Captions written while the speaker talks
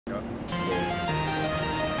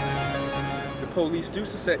The police do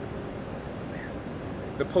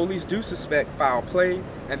suspect foul play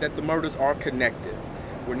and that the murders are connected.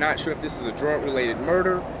 We're not sure if this is a drug-related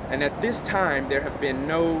murder, and at this time there have been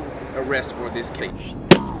no arrests for this case.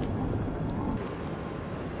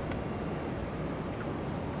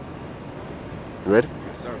 You ready?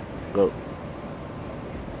 Yes, sir. Go.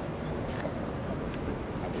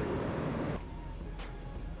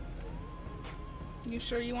 You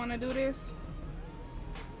sure you want to do this?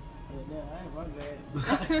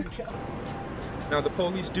 Now, the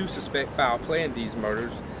police do suspect foul play in these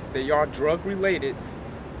murders. They are drug-related.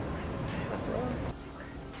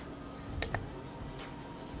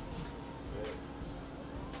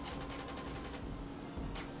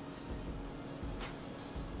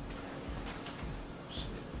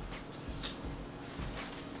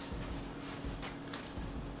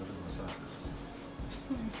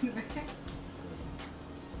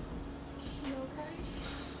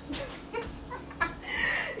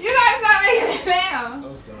 You gotta stop making me laugh.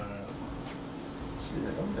 I'm sorry.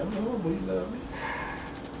 Shit, I'm normal, but you love me.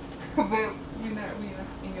 But we're not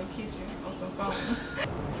in your kitchen on some phone.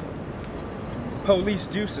 Police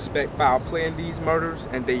do suspect foul play in these murders,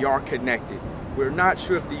 and they are connected. We're not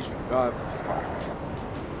sure if these...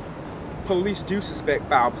 Police do suspect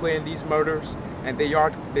foul play in these murders, and they are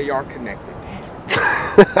connected.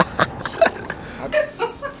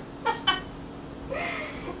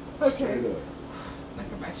 Okay.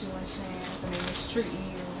 Like about you and Shan, I mean,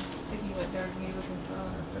 mistreating you, sticking you with dirty needles and stuff.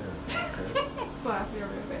 Okay. So I feel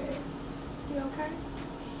real bad. You okay?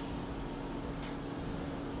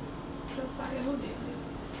 Josiah, who did this?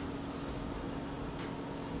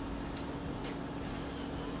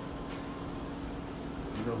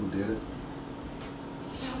 You know who did it?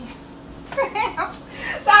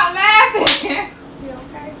 Stop laughing! You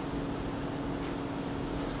okay?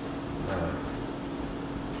 Nah.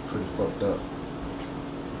 Pretty fucked up.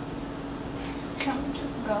 Can we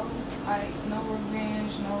just go? Like, no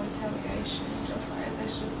revenge, no retaliation. Just like,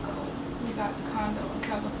 let's just go. We got the condo in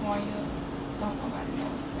California. Don't nobody know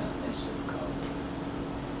us there. Let's just go.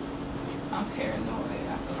 I'm paranoid.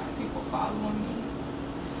 I feel like people following me.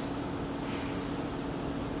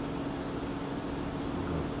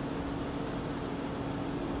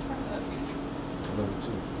 I love you. I love you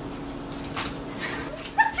too.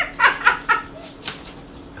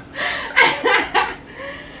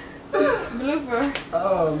 Blooper.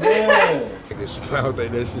 Oh man. I don't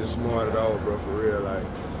think that shit smart at all, bro, for real. Like,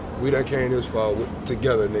 we done came this far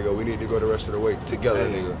together, nigga. We need to go the rest of the way together,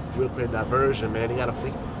 Hey, nigga. real quick diversion, man. They got a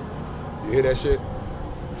fleet. You hear that shit?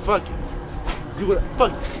 Fuck it. You would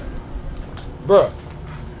fuck it. Bruh.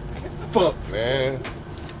 Fuck, man.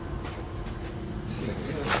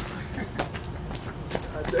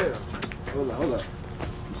 Damn. Hold up.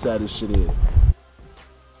 You sad this shit is.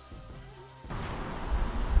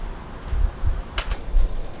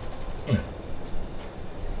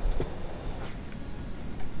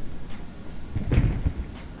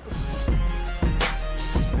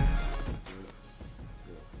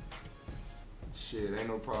 Shit, ain't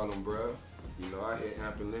no problem, bruh. You know, I hit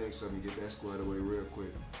amp and links up and get that squared away real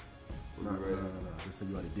quick. No. Just said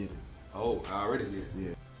you already did it. Oh, I already did.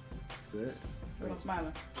 Yeah. That's it. I'm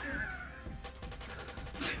smiling.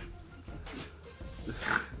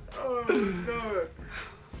 Oh, God.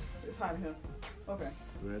 It's hot in here. Okay.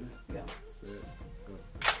 Ready? Yeah. Set. Go.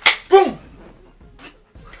 Boom!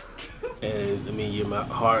 And I mean, you're my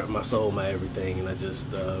heart, my soul, my everything, and I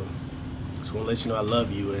just want to let you know I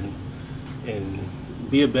love you and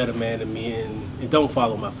be a better man than me, and don't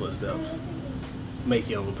follow my footsteps. Make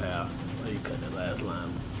your own path. Oh, you cut that last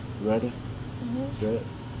line. Ready? Set.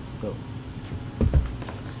 Go.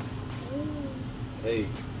 Hey. Go.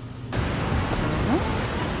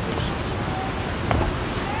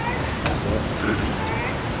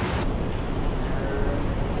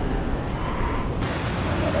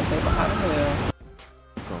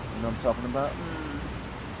 You know what I'm talking about?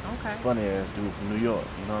 Okay. Funny ass dude from New York.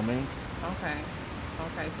 You know what I mean? Okay.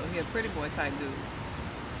 Okay, so he a pretty boy type dude.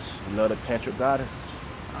 You love the tantric goddess?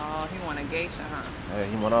 Oh, he want a geisha, huh? Yeah,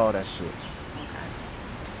 he want all that shit. Okay.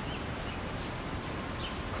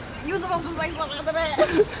 You supposed to say something after that.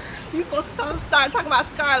 You supposed to start talking about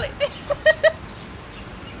Scarlett.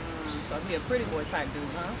 So he a pretty boy type dude,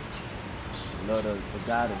 huh? You love the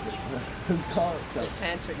goddess. It's called The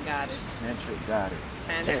tantric goddess. tantric goddess.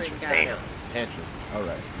 Tantric goddess. Tantric. All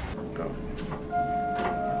right. Go.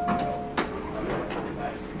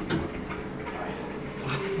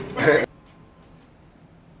 Hey,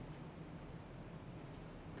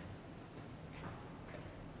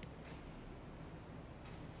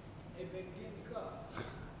 baby, get in the car.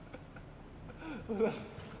 I'm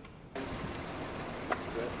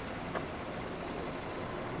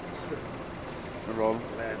rolling.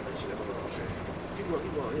 Keep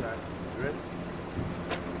going, yeah. You ready?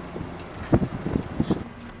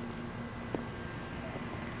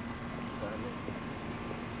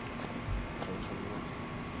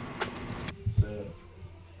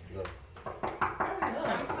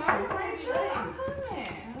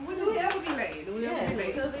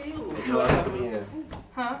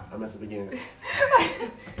 I messed up again.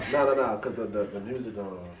 No, cause the music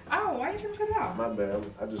on. Oh, why you gonna cut it off? My bad.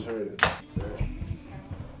 I just heard it.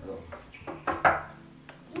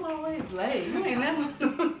 You always late. You ain't never.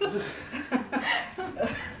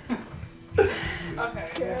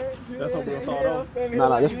 Okay. That's what we'll start off.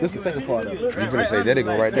 Nah, this the second part of it. You finna say that, it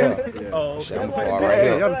go right there. Yeah. Oh, Shit, okay. I'm gonna park right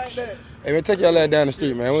here. Hey, man, take y'all ass down the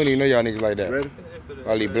street, man. We don't even know y'all niggas like that. Ready?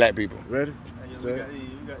 All these black people. Ready? Set.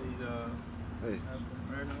 Hey.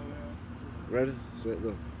 Ready? Set.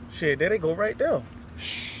 Go. Shit, there they go right there.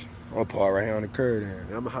 Shh. I'm gonna park right here on the curb, then.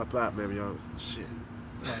 Yeah, I'ma hop out, man, y'all. Shit.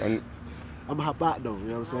 And I'ma hop out though. You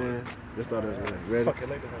know what I'm saying? Let's start that. Ready? Fuck it,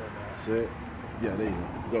 like the one now. Set. Yeah, there you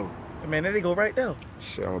go. Go. Man, there they go right there.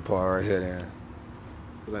 shit, I'm gonna park right here, then.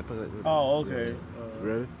 Oh, okay.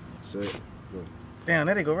 Ready? Set. Go. Damn,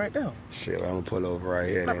 there they go right there. Shit, I'm gonna pull over right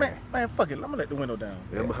here, then. Man, fuck it. I'm gonna let the window down.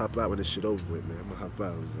 Yeah, I'ma hop out when this shit over with, man. I'ma hop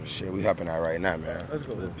out. Shit, we hopping out right now, man. Let's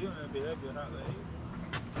go.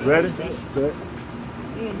 Ready? Set.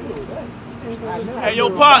 Hey, yo,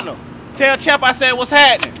 partner, tell Champ I said what's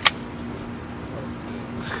happening.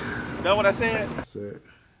 Know what I said? Set.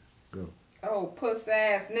 Go. Oh, puss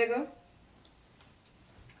ass nigga.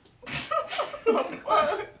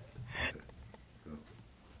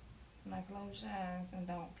 My clothes shines and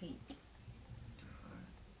don't peek.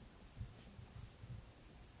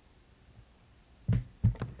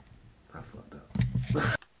 I fucked up.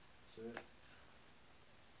 Set.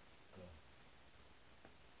 Go.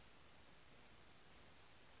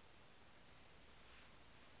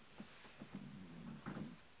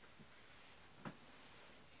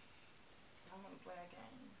 I'm gonna play a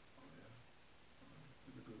game.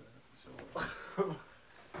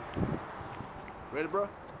 Ready, bro?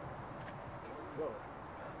 Go.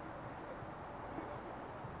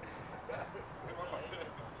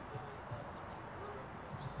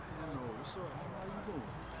 What's up? How you doing?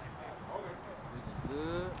 It's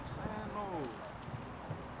good. Sano.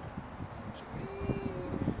 What you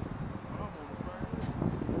mean? I'm on the front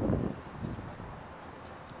end.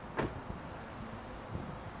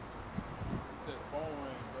 Said the phone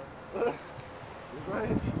rang, bro. It's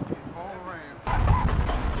right. Phone rang.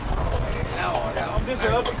 I'm just an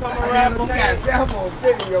up-and-coming rapper. I'm on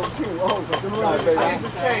video too. Oh,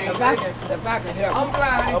 if I can help.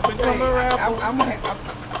 Up-and-coming rapper.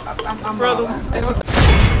 I'm brother.